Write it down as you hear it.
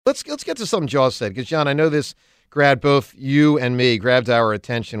Let's get to something Jaws said, because, John, I know this grabbed both you and me, grabbed our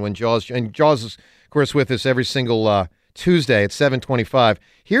attention when Jaws is, of course, with us every single Tuesday at 7:25.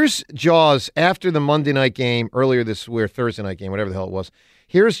 Here's Jaws after the Monday night game earlier this week, Thursday night game, whatever the hell it was.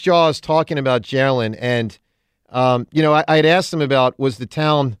 Here's Jaws talking about Jalen, and, I had asked him about, was the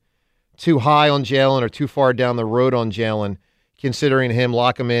town too high on Jalen or too far down the road on Jalen, considering him,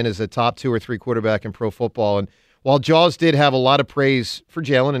 lock him in as a top 2 or 3 quarterback in pro football. And while Jaws did have a lot of praise for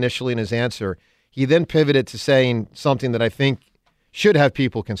Jalen initially in his answer, he then pivoted to saying something that I think should have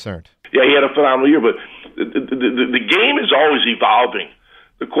people concerned. Yeah, he had a phenomenal year, but the game is always evolving.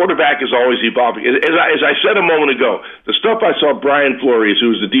 The quarterback is always evolving. As I said a moment ago, the stuff I saw Brian Flores, who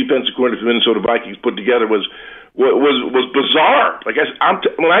was the defensive coordinator for the Minnesota Vikings, put together was bizarre. Like I'm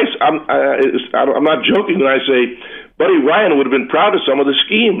not joking when I say Buddy Ryan would have been proud of some of the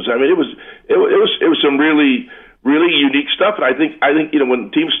schemes. I mean, it was some really unique stuff. And I think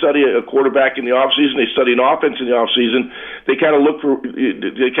when teams study a quarterback in the offseason, they study an offense in the offseason. They kind of look for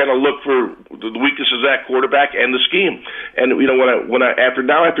the weaknesses of that quarterback and the scheme. And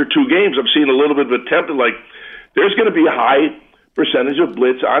after 2 games, I'm seeing a little bit of a attempt at, like, there's going to be a high percentage of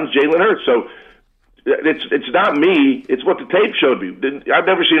blitz on Jalen Hurts. So it's not me. It's what the tape showed me. I've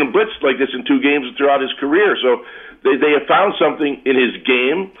never seen him blitz like this in 2 games throughout his career. So they have found something in his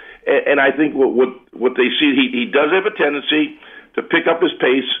game. And I think what they see, he does have a tendency to pick up his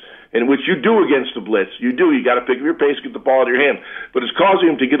pace, in which you do against the blitz. You got to pick up your pace, get the ball out of your hand. But it's causing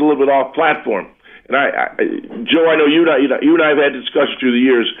him to get a little bit off platform. And Joe, I know you and I have had discussions through the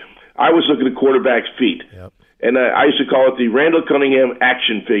years. I was looking at quarterback's feet. Yep. And I used to call it the Randall Cunningham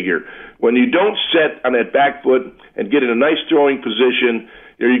action figure. When you don't set on that back foot and get in a nice throwing position,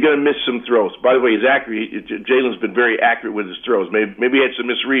 you're going to miss some throws. By the way, he's accurate. Jalen's been very accurate with his throws. Maybe he had some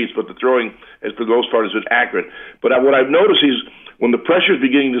misreads, but the throwing, for the most part, has been accurate. But what I've noticed is when the pressure is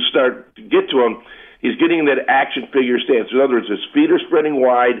beginning to start to get to him, he's getting that action figure stance. In other words, his feet are spreading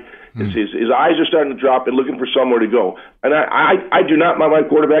wide. His eyes are starting to drop and looking for somewhere to go. And I do not want my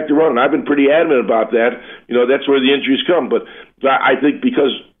quarterback to run, and I've been pretty adamant about that. That's where the injuries come. But I think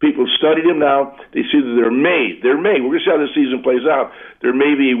because people studied him now, they see that we're going to see how this season plays out. There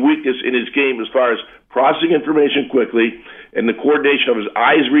may be a weakness in his game as far as processing information quickly and the coordination of his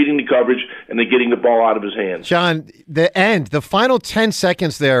eyes reading the coverage and then getting the ball out of his hands. John, the final 10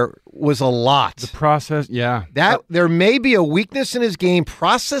 seconds there was a lot. The process, yeah. There may be a weakness in his game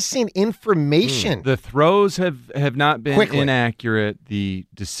processing information. The throws have not been quickly inaccurate. The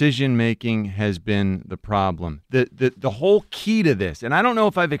decision-making has been the problem. The whole key to this, and I don't know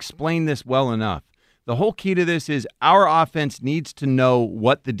if I've explained this well enough, the whole key to this is our offense needs to know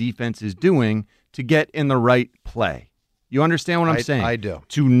what the defense is doing to get in the right play. You understand what I'm saying? I do.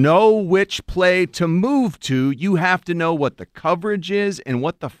 To know which play to move to, you have to know what the coverage is and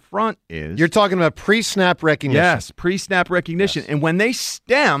what the front is. You're talking about pre-snap recognition. Yes, pre-snap recognition. Yes. And when they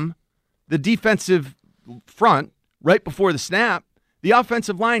stem the defensive front right before the snap, the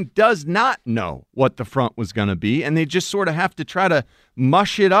offensive line does not know what the front was going to be, and they just sort of have to try to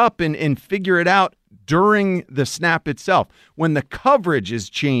mush it up and figure it out during the snap itself. When the coverage is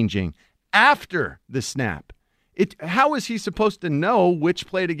changing after the snap, how is he supposed to know which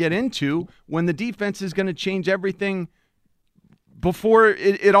play to get into when the defense is going to change everything before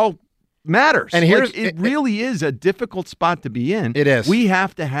it all matters? And it really is a difficult spot to be in. It is. We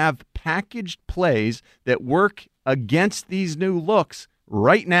have to have packaged plays that work against these new looks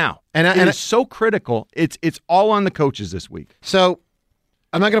right now. And it's so critical. It's all on the coaches this week. So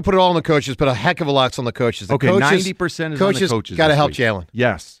I'm not going to put it all on the coaches, but a heck of a lot's on the coaches. 90% is on the coaches. Got to help Jalen.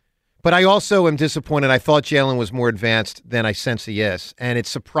 Yes. But I also am disappointed. I thought Jalen was more advanced than I sense he is. And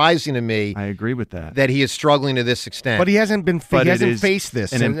it's surprising to me. I agree with that. That he is struggling to this extent. But he hasn't faced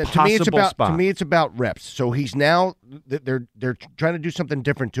this. An impossible spot. To me, it's about reps. So he's now, they're trying to do something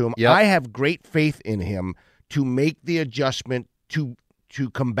different to him. Yep. I have great faith in him to make the adjustment to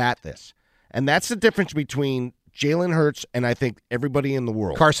combat this. And that's the difference between Jalen Hurts and I think everybody in the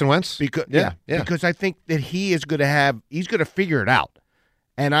world. Carson Wentz? Because I think that he's going to figure it out.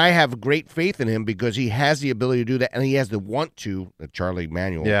 And I have great faith in him because he has the ability to do that, and he has the want to. Charlie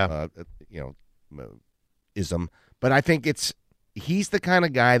Manuel, ism. But I think he's the kind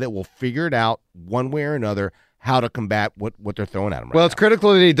of guy that will figure it out one way or another how to combat what they're throwing at him. Well, it's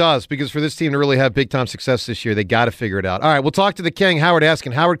critical that he does, because for this team to really have big time success this year, they got to figure it out. All right, we'll talk to the king, Howard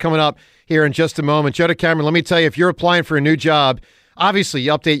Eskin. Howard coming up here in just a moment. Joe Cameron, let me tell you, if you're applying for a new job, obviously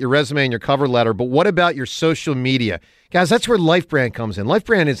you update your resume and your cover letter, but what about your social media? Guys, that's where Life Brand comes in. Life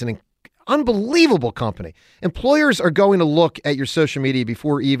Brand is an Unbelievable company. Employers are going to look at your social media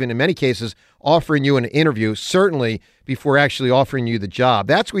before even, in many cases, offering you an interview, certainly before actually offering you the job.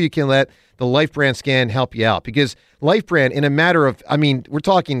 That's where you can let the Life Brand scan help you out, because Life Brand, in a matter of, we're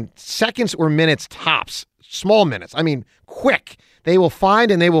talking seconds or minutes tops, small minutes, quick, they will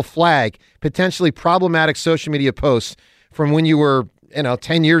find and they will flag potentially problematic social media posts from when you were,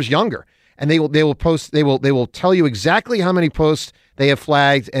 10 years younger. And they will tell you exactly how many posts they have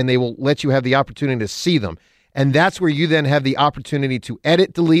flagged, and they will let you have the opportunity to see them. And that's where you then have the opportunity to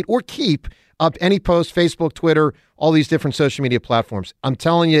edit, delete, or keep up any post, Facebook, Twitter, all these different social media platforms. I'm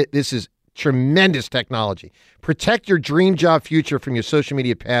telling you, this is tremendous technology. Protect your dream job future from your social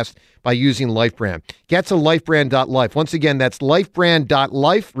media past by using LifeBrand. Get to lifebrand.life. Once again, that's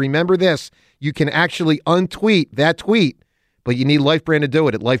lifebrand.life. Remember this, you can actually untweet that tweet, but you need LifeBrand to do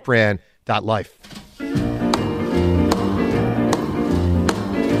it at lifebrand.life.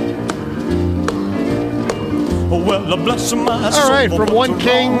 All right, from one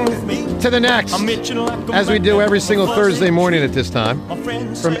king to the next, as we do every single Thursday morning at this time.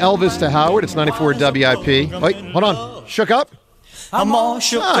 From Elvis to Howard, it's 94 WIP. Wait, hold on. Shook up? Oh,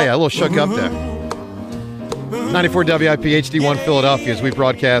 yeah, a little shook up there. 94 WIP HD1 Philadelphia, as we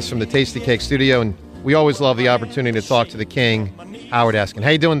broadcast from the Tasty Cake studio, and we always love the opportunity to talk to the king, Howard Eskin.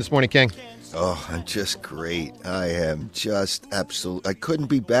 How you doing this morning, King? Oh, I'm just great. I am just absolutely, I couldn't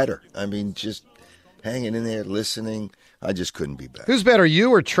be better. Just hanging in there, listening. I just couldn't be better. Who's better,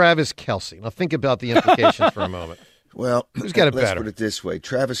 you or Travis Kelce? Now think about the implications for a moment. Well, who's got it let's better? Put it this way: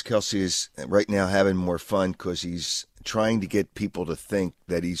 Travis Kelce is right now having more fun because he's trying to get people to think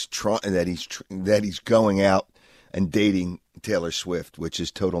that he's going out and dating Taylor Swift, which is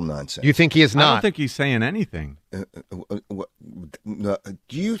total nonsense. You think he is not? I don't think he's saying anything. Do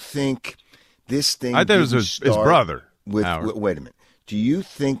you think this thing? I thought it was his brother. Wait a minute. Do you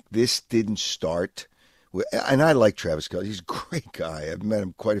think this didn't start? And I like Travis Kelce. He's a great guy. I've met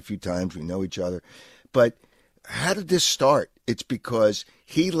him quite a few times. We know each other. But how did this start? It's because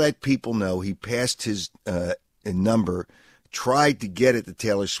he let people know he passed his number, tried to get it to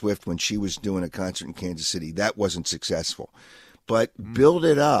Taylor Swift when she was doing a concert in Kansas City. That wasn't successful. But build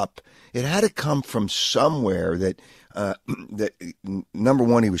it up. It had to come from somewhere that number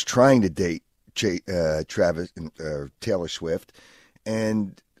one, he was trying to date Taylor Swift,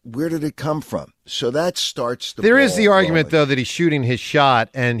 and where did it come from? So that starts the There ball is the argument, rolling. though, that he's shooting his shot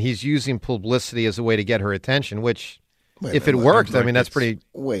and he's using publicity as a way to get her attention, which, if it worked, that's pretty...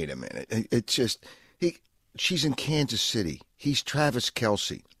 Wait a minute. It's just... She's in Kansas City. He's Travis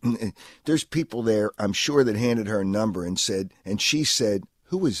Kelce. There's people there, I'm sure, that handed her a number and she said,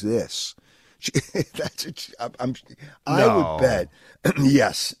 "Who is this?" I would bet.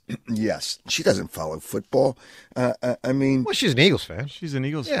 Yes. She doesn't follow football. Well, she's an Eagles fan. She's an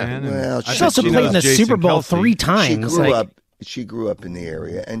Eagles fan. Well, she's also played in the Super Bowl 3 times. She grew up in the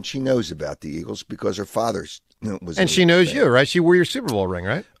area, and she knows about the Eagles because her father's was. And she knows you, right? She wore your Super Bowl ring,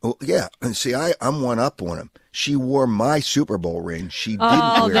 right? Oh, yeah. And see, I'm one up on him. She wore my Super Bowl ring. She didn't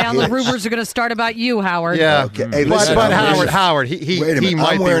wear now his. the rumors are going to start about you, Howard. Yeah. Okay. Hey, listen, but Howard, he wait a minute.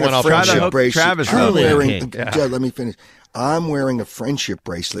 might I'm wearing be one a up. friendship bracelet. Travis Let me finish. I'm wearing a friendship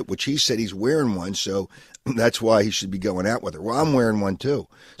bracelet, which he said he's wearing one, so that's why he should be going out with her. Well, I'm wearing one too.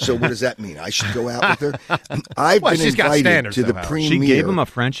 So what does that mean? I should go out with her? I've been invited to the premiere. She gave him a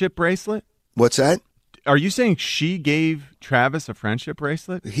friendship bracelet? What's that? Are you saying she gave Travis a friendship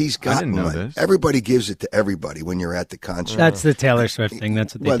bracelet? He's got I didn't know one. this. Everybody gives it to everybody when you're at the concert. That's the Taylor Swift thing.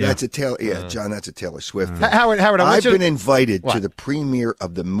 That's what they do. That's a Taylor. Yeah, John, that's a Taylor Swift thing. Howard, I've been invited to the premiere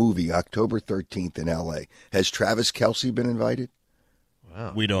of the movie October 13th in L.A. Has Travis Kelce been invited?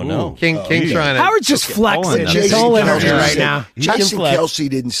 Wow. We don't know. King trying to... Howard's just flexing. His whole energy right now. Jason Kelce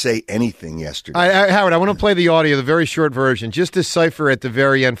didn't say anything yesterday. Howard, I want to play the audio, the very short version. Just decipher at the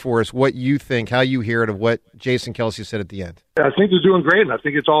very end for us what you think, how you hear it of what Jason Kelce said at the end. I think they're doing great, and I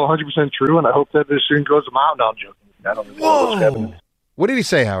think it's all 100% true, and I hope that this soon goes to mountain. No, I'm joking. I don't know what's happening. What did he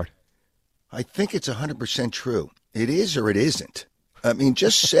say, Howard? I think it's 100% true. It is or it isn't.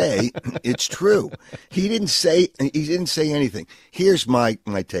 Just say it's true. He didn't say anything. Here's my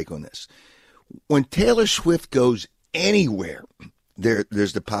take on this. When Taylor Swift goes anywhere,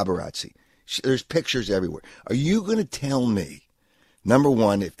 there's the paparazzi. There's pictures everywhere. Are you going to tell me, number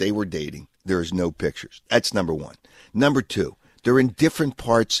one, if they were dating, there's no pictures? That's number one. Number two, they're in different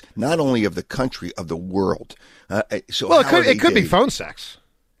parts, not only of the country, of the world. So it could be phone sex.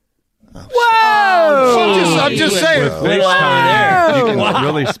 Whoa! I'm just saying. With FaceTime, you can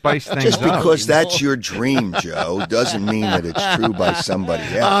really spice things Just up. because that's your dream, Joe, doesn't mean that it's true by somebody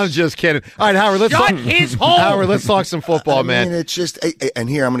else. I'm just kidding. All right, Howard, let's Shut his hole. Howard, let's talk some football, man. I mean, it's just, and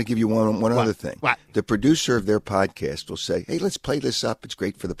here I'm going to give you one other thing. What? The producer of their podcast will say, "Hey, let's play this up. It's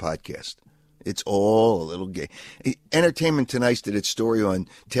great for the podcast." It's all a little gay. Entertainment Tonight did its story on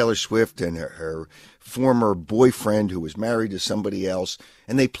Taylor Swift and her former boyfriend who was married to somebody else,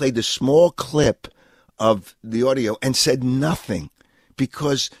 and they played a small clip of the audio and said nothing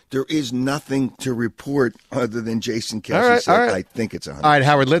because there is nothing to report other than Jason Kelsey said, I think it's 100%. All right,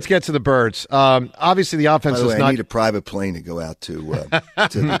 Howard, let's get to the Birds. Obviously, the offense By the way, is not. I need a private plane to go out to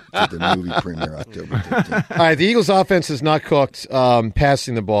the movie premiere October 15th. All right, the Eagles' offense is not cooked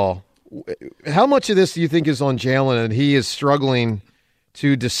passing the ball. How much of this do you think is on Jalen and he is struggling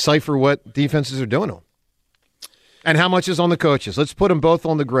to decipher what defenses are doing to him? And how much is on the coaches? Let's put them both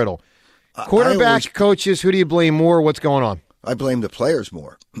on the griddle. Quarterback, coaches, who do you blame more? What's going on? I blame the players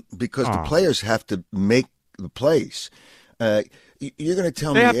more because the players have to make the plays. You're going to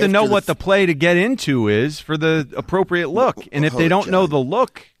tell me they have to know what the play to get into is for the appropriate look. And if they don't know the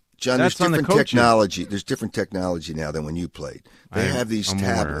look, John, that's there's on the different coaches. technology. There's different technology now than when you played. They have these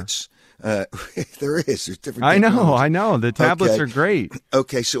tablets. There is. There's different technology. I know. The tablets are great.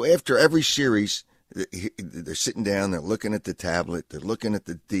 Okay, so after every series, they're sitting down, they're looking at the tablet, they're looking at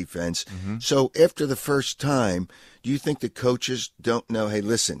the defense. Mm-hmm. So after the first time, do you think the coaches don't know, hey,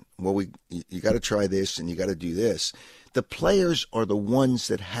 listen, you got to try this and you got to do this? The players are the ones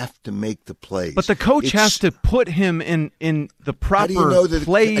that have to make the plays. But the coach has to put him in the proper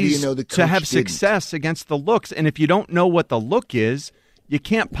plays to have success against the looks. And if you don't know what the look is, you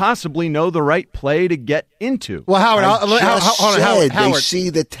can't possibly know the right play to get into. Well, Howard, Howard, they see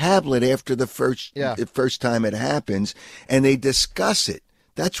the tablet after the first time it happens, and they discuss it.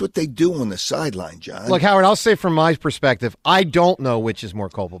 That's what they do on the sideline, John. Look, Howard, I'll say from my perspective, I don't know which is more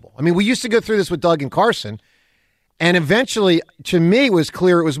culpable. I mean, we used to go through this with Doug and Carson, and eventually, to me, it was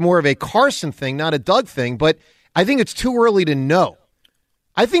clear it was more of a Carson thing, not a Doug thing, but I think it's too early to know.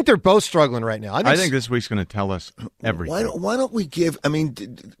 I think they're both struggling right now. I think this week's going to tell us everything. Why don't we give – I mean,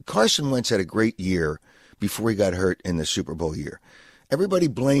 Carson Wentz had a great year before he got hurt in the Super Bowl year. Everybody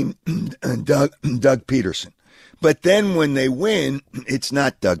blamed Doug Peterson. But then when they win, it's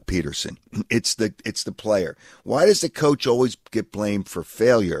not Doug Peterson. It's the player. Why does the coach always get blamed for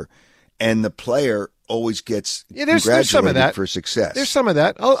failure and the player always gets congratulated some of that. for success? There's some of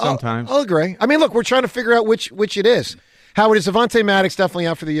that. Sometimes. I'll agree. I mean, look, we're trying to figure out which it is. Howard, is Avonte Maddox definitely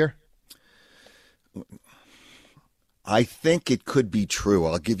out for the year? I think it could be true.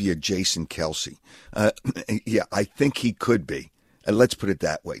 I'll give you a Jason Kelsey. Yeah, I think he could be. Let's put it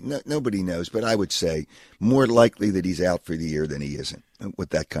that way. Nobody knows, but I would say more likely that he's out for the year than he isn't with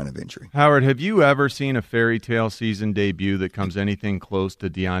that kind of injury. Howard, have you ever seen a fairy tale season debut that comes anything close to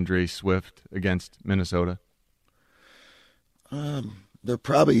DeAndre Swift against Minnesota? There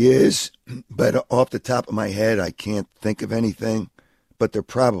probably is, but off the top of my head, I can't think of anything. But there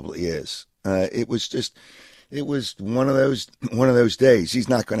probably is. It was one of those days. He's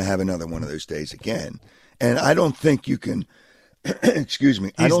not going to have another one of those days again. And I don't think you can. Excuse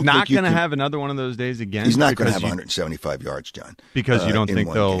me. He's not going to have another one of those days again. He's not going to have 175 yards, John. Because you don't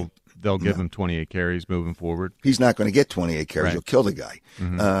think they'll give him 28 carries moving forward. He's not going to get 28 carries. Right. You'll kill the guy.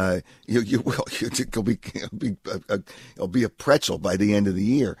 Mm-hmm. You will. It'll be a pretzel by the end of the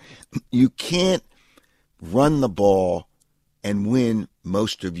year. You can't run the ball and win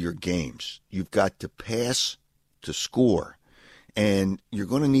most of your games. You've got to pass to score. And you're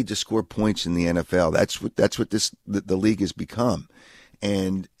going to need to score points in the NFL. That's what the league has become,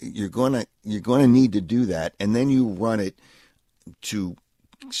 and you're going to need to do that. And then you run it to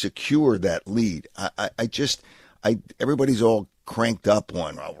secure that lead. Everybody's all cranked up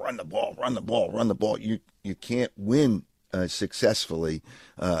on run the ball. You can't win successfully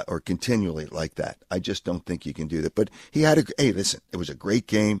or continually like that. I just don't think you can do that. But listen, it was a great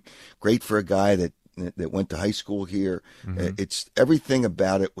game, great for a guy that went to high school here. Mm-hmm. It's everything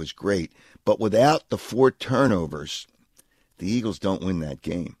about it was great, but without the 4 turnovers, the Eagles don't win that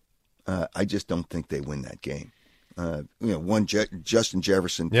game. I just don't think they win that game. One Justin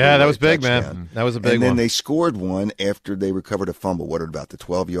Jefferson. Yeah, that was big, man. That was a big one. And then they scored one after they recovered a fumble. What, about the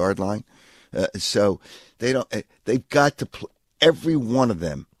 12-yard line? So they don't. They've got to. Every one of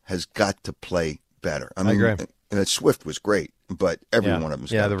them has got to play better. I agree. Swift was great, but every one of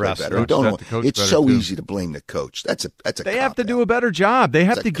them's got to play better. Coach Don't know. better It's so too. easy to blame the coach. That's a They have to do a better job. They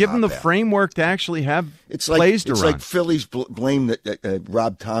have to give them the framework to actually have plays to run. It's like Phillies blame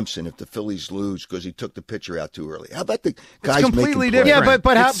Rob Thompson if the Phillies lose because he took the pitcher out too early. How about the guys making plays? Yeah,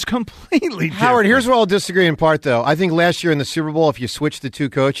 but it's completely different. Howard, here's where I'll disagree in part, though. I think last year in the Super Bowl, if you switched the two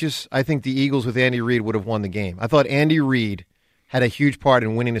coaches, I think the Eagles with Andy Reid would have won the game. I thought Andy Reid had a huge part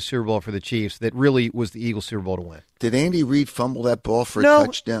in winning the Super Bowl for the Chiefs. That really was the Eagles' Super Bowl to win. Did Andy Reid fumble that ball for a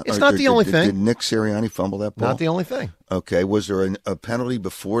touchdown? It's not the only thing. Did Nick Sirianni fumble that ball? Not the only thing. Okay. Was there a penalty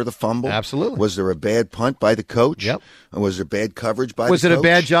before the fumble? Absolutely. Was there a bad punt by the coach? Yep. Was there bad coverage by the coach? Was it a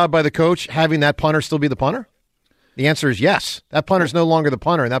bad job by the coach having that punter still be the punter? The answer is yes. That punter's no longer the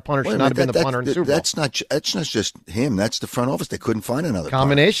punter, and that punter should not have been the punter in the Super Bowl. That's not just him. That's the front office. They couldn't find another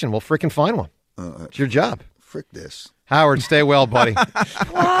combination. Well, frickin' find one. It's your job. Frick this. Howard, stay well, buddy. And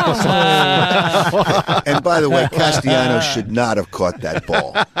by the way, Castellanos should not have caught that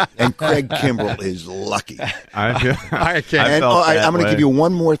ball. And Craig Kimbrell is lucky. I'm going to give you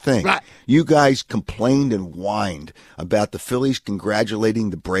one more thing. Right. You guys complained and whined about the Phillies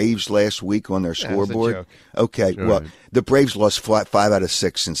congratulating the Braves last week on their scoreboard. Okay, sure. Well, the Braves lost 5 out of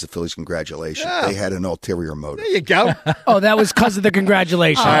 6 since the Phillies' congratulations. Yeah. They had an ulterior motive. There you go. That was because of the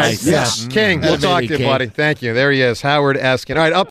congratulations. Yes. King, we'll talk to you, buddy. Thank you. There he is, Howard Eskin. All right, up